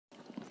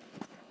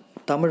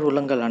தமிழ்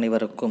உள்ளங்கள்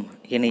அனைவருக்கும்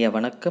இனிய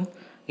வணக்கம்.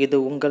 இது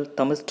உங்கள்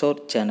தமிழ் ஸ்டோர்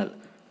சேனல்.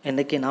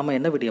 இன்றைக்கி நாம்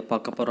என்ன வீடியோ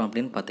பார்க்க போகிறோம்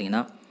அப்படின்னு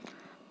பார்த்தீங்கன்னா,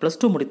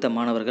 +2 முடித்த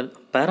மாணவர்கள்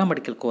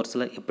பேராமெடிக்கல்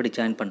கோர்ஸில் எப்படி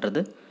ஜாயின்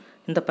பண்ணுறது,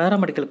 இந்த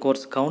பேராமெடிக்கல்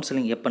கோர்ஸ்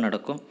கவுன்சிலிங் எப்போ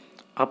நடக்கும்,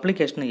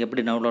 அப்ளிகேஷனை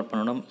எப்படி டவுன்லோட்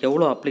பண்ணணும்,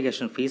 எவ்வளோ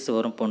அப்ளிகேஷன் ஃபீஸ்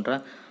வரும்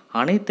போன்ற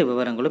அனைத்து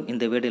விவரங்களும்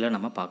இந்த வீடியோவில்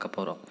நம்ம பார்க்க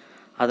போகிறோம்.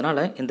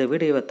 அதனால் இந்த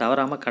வீடியோவை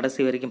தவறாமல்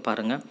கடைசி வரைக்கும்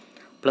பாருங்கள்.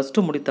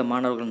 +2 முடித்த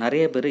மாணவர்கள்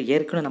நிறைய பேர்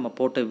ஏற்கனவே நம்ம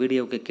போட்ட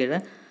வீடியோவுக்கு கீழே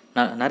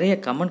நிறைய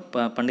கமெண்ட்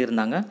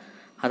பண்ணியிருந்தாங்க.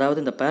 அதாவது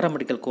இந்த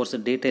பேராமெடிக்கல் கோர்ஸ்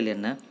டீட்டெயில்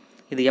என்ன,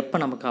 இது எப்போ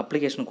நமக்கு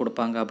அப்ளிகேஷன்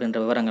கொடுப்பாங்க அப்படின்ற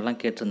விவரங்கள்லாம்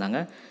கேட்டிருந்தாங்க.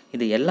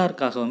 இது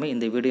எல்லாருக்காகவுமே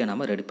இந்த வீடியோ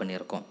நம்ம ரெடி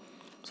பண்ணியிருக்கோம்.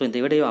 ஸோ இந்த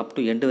வீடியோ அப்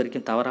டு எண்டு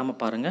வரைக்கும் தவறாமல்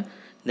பாருங்கள்.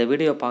 இந்த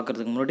வீடியோ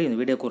பார்க்குறதுக்கு முன்னாடி இந்த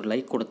வீடியோக்கு ஒரு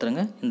லைக்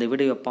கொடுத்துருங்க. இந்த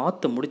வீடியோ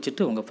பார்த்து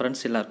முடிச்சுட்டு உங்கள்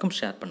ஃப்ரெண்ட்ஸ் எல்லாருக்கும்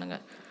ஷேர்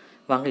பண்ணுங்கள்.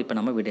 வாங்க இப்போ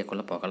நம்ம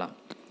வீடியோக்குள்ளே போகலாம்.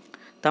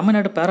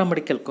 தமிழ்நாடு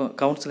பேராமெடிக்கல்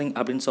கவுன்சிலிங்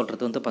அப்படின்னு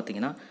சொல்கிறது வந்து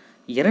பார்த்திங்கன்னா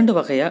 2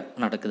 வகையாக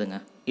நடக்குதுங்க.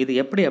 இது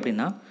எப்படி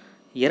அப்படின்னா,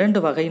 2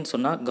 வகைன்னு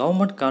சொன்னால்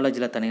கவர்மெண்ட்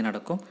காலேஜில் தனியாக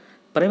நடக்கும்,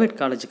 ப்ரைவேட்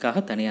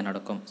காலேஜுக்காக தனியாக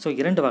நடக்கும். ஸோ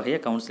 2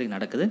 வகையாக கவுன்சிலிங்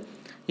நடக்குது.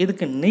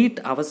 இதுக்கு நீட்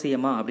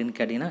அவசியமா அப்படின்னு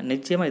கேட்டிங்கன்னா,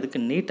 நிச்சயமாக இதுக்கு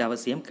நீட்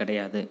அவசியம்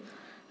கிடையாது.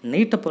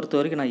 நீட்டை பொறுத்த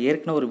வரைக்கும் நான்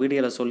ஏற்கனவே ஒரு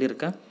வீடியோவில்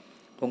சொல்லியிருக்கேன்.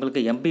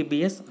 உங்களுக்கு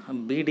எம்பிபிஎஸ்,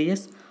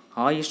 பிடிஎஸ்,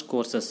 ஆயுஷ்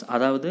கோர்சஸ்,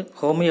 அதாவது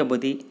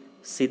ஹோமியோபதி,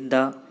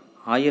 சித்தா,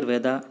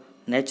 ஆயுர்வேதா,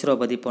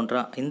 நேச்சுரோபதி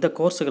போன்ற இந்த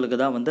கோர்ஸுகளுக்கு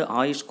தான் வந்து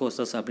ஆயுஷ்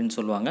கோர்சஸ் அப்படின்னு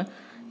சொல்லுவாங்க.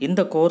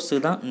 இந்த கோர்ஸு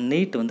தான்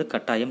நீட் வந்து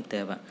கட்டாயம்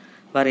தேவை.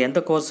 வேறு எந்த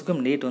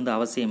கோர்ஸுக்கும் நீட் வந்து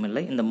அவசியம்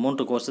இல்லை, இந்த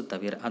 3 கோர்ஸு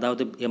தவிர,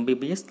 அதாவது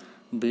MBBS,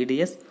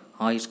 BDS,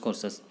 AYUSH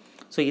courses.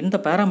 So இந்த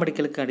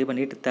பேராமெடிக்கலுக்கு கண்டிப்பாக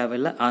நீட்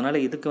தேவையில்லை. அதனால்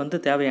இதுக்கு வந்து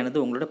தேவையானது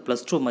உங்களோட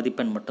 +2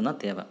 மதிப்பெண் மட்டும்தான்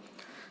தேவை.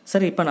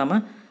 சரி, இப்போ நம்ம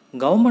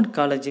கவர்மெண்ட்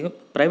காலேஜு,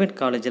 ப்ரைவேட்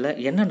காலேஜில்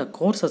என்னென்ன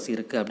கோர்சஸ்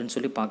இருக்குது அப்படின்னு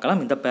சொல்லி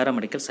பார்க்கலாம் இந்த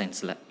பேராமெடிக்கல்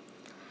சயின்ஸில்.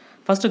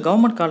 ஃபஸ்ட்டு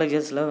கவர்மெண்ட்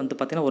காலேஜஸில் வந்து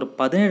பார்த்திங்கன்னா ஒரு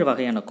 17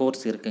 வகையான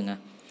கோர்ஸ் இருக்குங்க.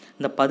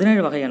 இந்த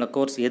 17 வகையான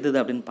கோர்ஸ் எது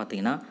அப்படின்னு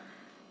பார்த்தீங்கன்னா,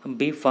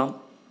 B Pharm,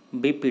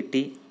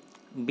 PPT,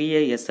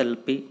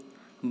 BASLP,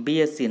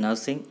 BSc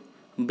nursing,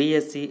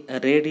 BSc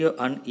radio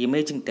and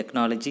imaging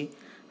technology,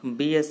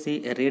 BSc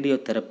radio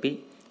therapy,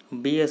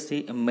 BSc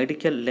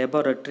medical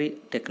laboratory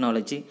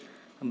technology,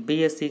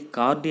 BSc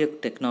cardiac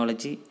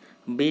technology,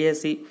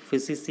 BSc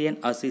physician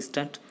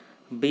assistant,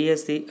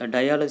 BSc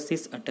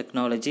dialysis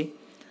technology,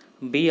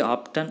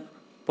 option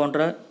போன்ற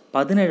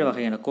 17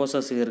 வகையான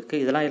கோர்சஸ்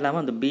இருக்குது. இதெல்லாம்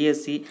இல்லாமல் அந்த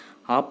பிஎஸ்சி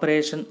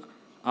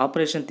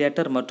ஆப்ரேஷன்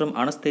தியேட்டர் மற்றும்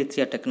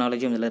அனஸ்தேசியா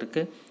டெக்னாலஜியும் இதில்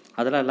இருக்குது.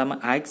 அதெல்லாம் இல்லாமல்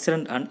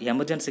ஆக்சிடென்ட் அண்ட்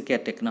எமர்ஜென்சி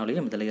கேர்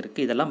டெக்னாலஜியும் இதில்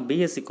இருக்குது. இதெல்லாம்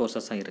பிஎஸ்சி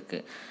கோர்சஸாக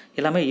இருக்குது.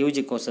 எல்லாமே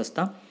யூஜி கோர்சஸ்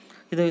தான்.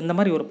 இது இந்த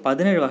மாதிரி ஒரு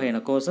 17 வகையான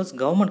கோர்சஸ்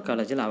கவர்மெண்ட்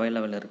காலேஜில்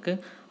அவைலபிள் இருக்குது.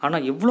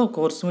 ஆனால் இவ்வளோ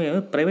கோர்ஸுமே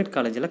ப்ரைவேட்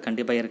காலேஜில்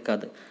கண்டிப்பாக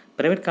இருக்காது.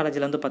 ப்ரைவேட்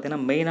காலேஜில் வந்து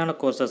பார்த்திங்கன்னா மெயினான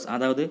கோர்சஸ்,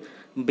 அதாவது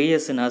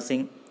BSc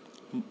nursing,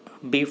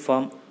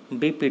 B Pharm,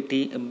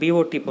 PPT,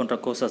 BOD போன்ற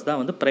கோர்சஸ் தான்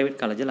வந்து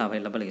ப்ரைவேட் காலேஜில்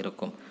அவைலபிள்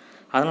இருக்கும்.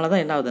 அதனால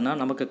தான் என்ன ஆகுதுன்னா,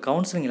 நமக்கு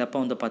கவுன்சிலிங்கில் அப்போ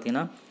வந்து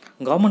பார்த்திங்கன்னா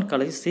கவர்மெண்ட்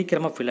காலேஜ்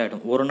சீக்கிரமாக ஃபில்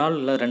ஆகிடும். ஒரு நாள்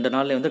இல்லை 2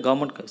 நாள்லேயே வந்து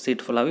கவர்மெண்ட்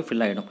சீட் ஃபுல்லாகவே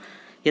ஃபில் ஆகிடும்.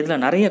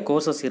 இதில் நிறைய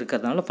கோர்சஸ்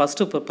இருக்கிறதுனால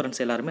ஃபஸ்ட்டு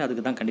ப்ரிஃபரன்ஸ் எல்லாருமே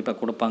அதுக்கு தான் கண்டிப்பாக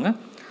கொடுப்பாங்க.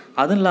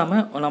 அதுவும்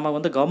இல்லாமல் நம்ம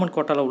வந்து கவர்மெண்ட்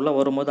கோட்டாவில் உள்ளே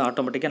வரும்போது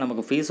ஆட்டோமேட்டிக்காக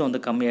நமக்கு ஃபீஸும்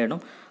வந்து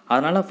கம்மியாகிடும்.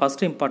 அதனால்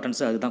ஃபஸ்ட்டு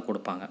இம்பார்ட்டன்ஸு அதுதான்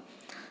கொடுப்பாங்க.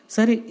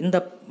 சரி, இந்த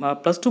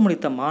 +2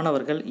 முடித்த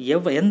மாணவர்கள்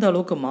எந்த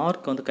அளவுக்கு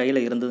மார்க் வந்து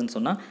கையில் இருந்ததுன்னு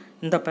சொன்னால்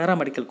இந்த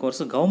பேராமெடிக்கல்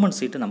கோர்ஸ் கவர்மெண்ட்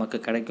சீட்டு நமக்கு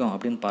கிடைக்கும்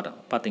அப்படின்னு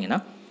பார்த்தீங்கன்னா,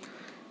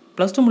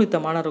 +2 முடித்த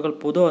மாணவர்கள்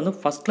பொதுவாக வந்து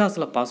ஃபஸ்ட்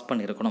கிளாஸில் பாஸ்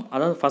பண்ணியிருக்கணும்.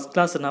 அதாவது ஃபஸ்ட்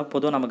கிளாஸ்னால்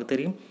பொதுவாக நமக்கு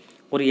தெரியும்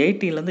ஒரு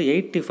 80லேருந்து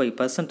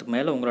 85%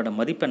 மேலே உங்களோட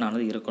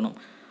மதிப்பெண்ணானது இருக்கணும்.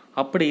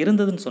 அப்படி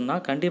இருந்ததுன்னு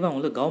சொன்னால் கண்டிப்பாக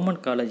உங்களுக்கு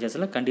கவர்மெண்ட்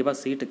காலேஜஸில் கண்டிப்பாக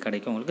சீட்டு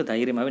கிடைக்கும். உங்களுக்கு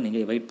தைரியமாகவே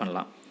நீங்கள் வெயிட்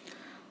பண்ணலாம்.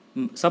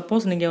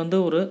 சப்போஸ் நீங்கள் வந்து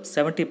ஒரு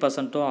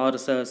 70% ஆர்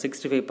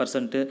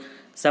 65%,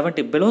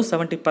 70 பிலோ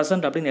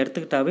 70% அப்படின்னு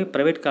எடுத்துக்கிட்டாவே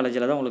ப்ரைவேட்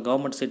காலேஜில் தான் உங்களுக்கு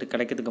கவர்மெண்ட் சீட்டு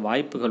கிடைக்கிறதுக்கு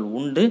வாய்ப்புகள்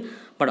உண்டு.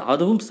 பட்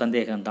அதுவும்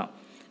சந்தேகம்தான்.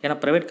 ஏன்னா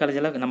ப்ரைவேட்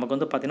காலேஜில் நமக்கு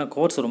வந்து பார்த்திங்கன்னா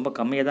கோர்ஸ் ரொம்ப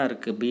கம்மியாக தான்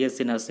இருக்குது.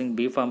 BSc nursing,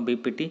 B Pharm,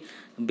 PPT,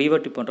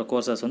 BOD போன்ற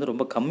கோர்சஸ் வந்து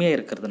ரொம்ப கம்மியாக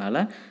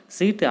இருக்கிறதுனால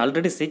சீட்டு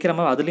ஆல்ரெடி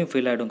சீக்கிரமாக அதுலேயும்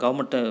ஃபில் ஆகிடும்.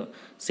 கவர்மெண்ட்டு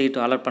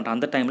சீட்டு அலாட் பண்ணுற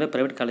அந்த டைமில்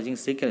ப்ரைவேட் காலேஜிங்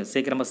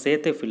சீக்கிரமாக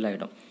சேர்த்தே ஃபில்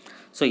ஆகிடும்.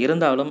 ஸோ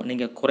இருந்தாலும்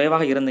நீங்கள்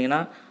குறைவாக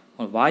இருந்தீங்கன்னா,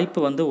 வாய்ப்பு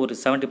வந்து ஒரு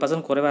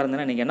 70% குறைவாக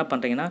இருந்தீங்கன்னா நீங்கள் என்ன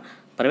பண்ணுறீங்கன்னா,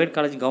 ப்ரைவேட்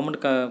காலேஜ்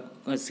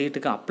கவர்மெண்ட்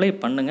சீட்டுக்கு அப்ளை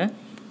பண்ணுங்கள்.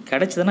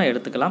 கிடைச்சதுன்னா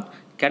எடுத்துக்கலாம்,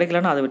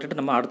 கிடைக்கலன்னா அதை விட்டுட்டு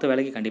நம்ம அடுத்த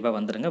வேலைக்கு கண்டிப்பாக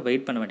வந்துடுங்க.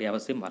 வெயிட் பண்ண வேண்டிய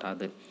அவசியம்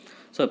வராது.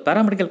 ஸோ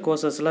பேராமெடிக்கல்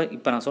கோர்சஸில்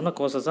இப்போ நான் சொன்ன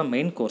கோர்சஸ் தான்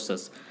மெயின்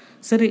கோர்சஸ்.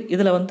 சரி,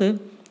 இதில் வந்து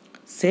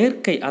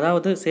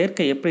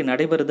சேர்க்கை எப்படி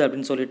நடைபெறுது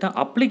அப்படின்னு சொல்லிட்டு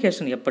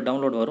அப்ளிகேஷன் எப்போ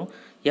டவுன்லோட் வரும்,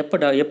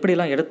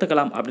 எப்படிலாம்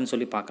எடுத்துக்கலாம் அப்படின்னு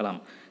சொல்லி பார்க்கலாம்.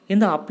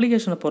 இந்த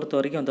அப்ளிகேஷனை பொறுத்த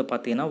வரைக்கும் வந்து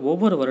பார்த்திங்கன்னா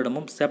ஒவ்வொரு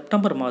வருடமும்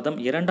செப்டம்பர் மாதம்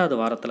 2வது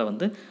வாரத்தில்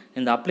வந்து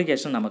இந்த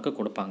அப்ளிகேஷன் நமக்கு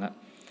கொடுப்பாங்க.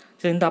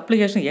 ஸோ இந்த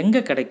அப்ளிகேஷன்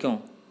எங்கே கிடைக்கும்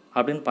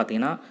அப்படின்னு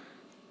பார்த்தீங்கன்னா,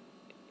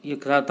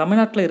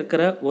 தமிழ்நாட்டில்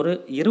இருக்கிற ஒரு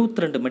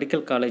 22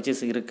 மெடிக்கல்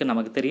காலேஜஸ் இருக்குது.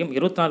 நமக்கு தெரியும்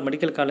 24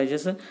 மெடிக்கல்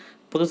காலேஜஸ்,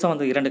 புதுசாக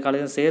வந்து 2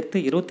 காலேஜஸ் சேர்த்து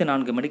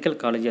 24 மெடிக்கல்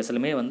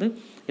காலேஜஸ்லுமே வந்து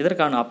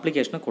இதற்கான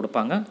அப்ளிகேஷனை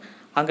கொடுப்பாங்க.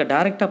 அங்கே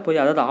டைரெக்டாக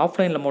போய், அதாவது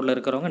ஆஃப்லைனில் மோடில்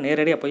இருக்கிறவங்க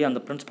நேரடியாக போய்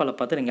அந்த பிரின்ஸ்பாலை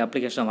பார்த்து நீங்கள்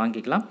அப்ளிகேஷனை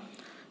வாங்கிக்கலாம்.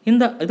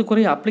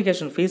 இதுக்குரிய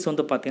அப்ளிகேஷன் ஃபீஸ்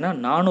வந்து பார்த்திங்கன்னா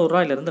 400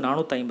 ரூபாயிலிருந்து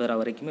 450 ரூபா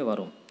வரைக்குமே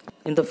வரும்.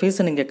 இந்த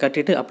ஃபீஸை நீங்கள்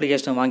கட்டிட்டு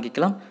அப்ளிகேஷனை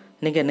வாங்கிக்கலாம்.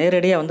 நீங்கள்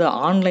நேரடியாக வந்து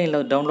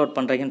ஆன்லைனில் டவுன்லோட்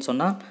பண்ணுறீங்கன்னு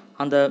சொன்னால்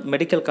அந்த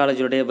மெடிக்கல்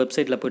காலேஜோடைய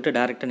வெப்சைட்டில் போய்ட்டு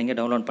டேரெக்டாக நீங்கள்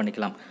டவுன்லோட்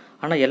பண்ணிக்கலாம்.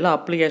 ஆனால் எல்லா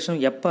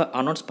அப்ளிகேஷனும் எப்போ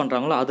அனௌன்ஸ்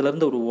பண்ணுறாங்களோ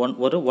அதுலேருந்து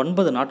ஒரு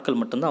 9 நாட்கள்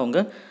மட்டும்தான் அவங்க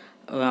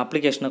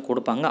அப்ளிகேஷனை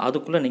கொடுப்பாங்க.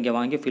 அதுக்குள்ளே நீங்கள்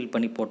வாங்கி ஃபில்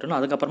பண்ணி போட்டுணும்.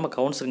 அதுக்கப்புறமா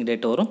கவுன்சிலிங்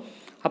டேட் வரும்.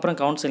 அப்புறம்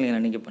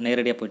கவுன்சிலிங்கில் நீங்கள்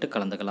நேரடியாக போய்ட்டு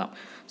கலந்துக்கலாம்.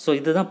 ஸோ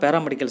இதுதான்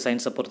பேராமெடிக்கல்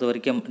சயின்ஸை பொறுத்த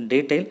வரைக்கும்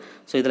டீட்டெயில்.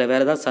 ஸோ இதில்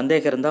வேறு ஏதாவது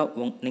சந்தேகம் இருந்தால்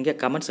நீங்கள்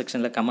கமெண்ட்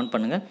செக்ஷனில் கமெண்ட்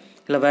பண்ணுங்கள்.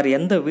 இல்லை வேறு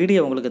எந்த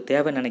வீடியோ உங்களுக்கு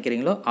தேவைன்னு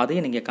நினைக்கிறீங்களோ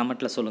அதையும் நீங்கள்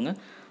கமெண்ட்டில் சொல்லுங்கள்.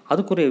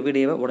 அதுக்குரிய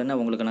வீடியோவை உடனே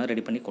உங்களுக்கு நான்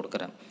ரெடி பண்ணி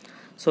கொடுக்குறேன்.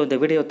 ஸோ இந்த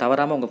வீடியோ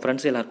தவறாமல் உங்கள்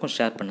ஃப்ரெண்ட்ஸ் எல்லாருக்கும்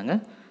ஷேர்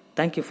பண்ணுங்கள்.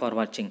 தேங்க்யூ ஃபார்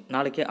வாட்சிங்.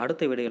 நாளைக்கு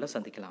அடுத்த வீடியோவில்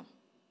சந்திக்கலாம்.